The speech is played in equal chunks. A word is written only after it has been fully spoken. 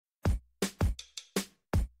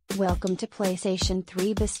Welcome to PlayStation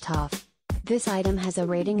 3 Best of. This item has a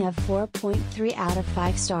rating of 4.3 out of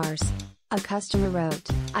 5 stars. A customer wrote,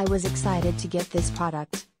 "I was excited to get this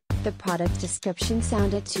product. The product description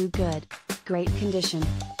sounded too good. Great condition.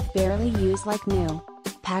 Barely used like new.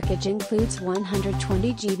 Package includes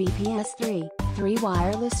 120 GB PS3, 3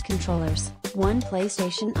 wireless controllers, 1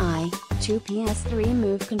 PlayStation Eye, 2 PS3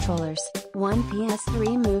 Move controllers, 1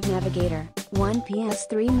 PS3 Move navigator, 1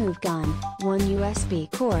 PS3 Move gun, 1 USB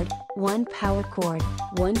cord, 1 power cord,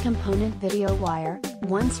 1 component video wire,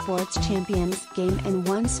 1 Sports Champions game and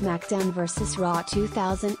 1 SmackDown vs. Raw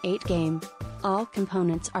 2008 game. All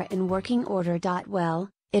components are in working order. Well,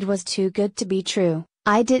 it was too good to be true.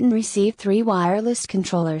 I didn't receive 3 wireless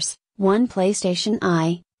controllers, 1 PlayStation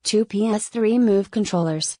Eye, 2 PS3 Move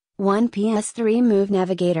controllers, 1 PS3 Move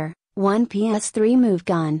navigator, 1 PS3 Move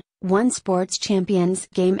gun, 1 Sports Champions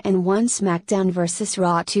game and 1 SmackDown vs.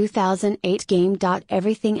 Raw 2008 game.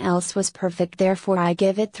 Everything else was perfect, therefore I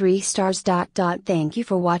give it 3 stars. Thank you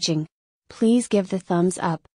for watching. Please give the thumbs up.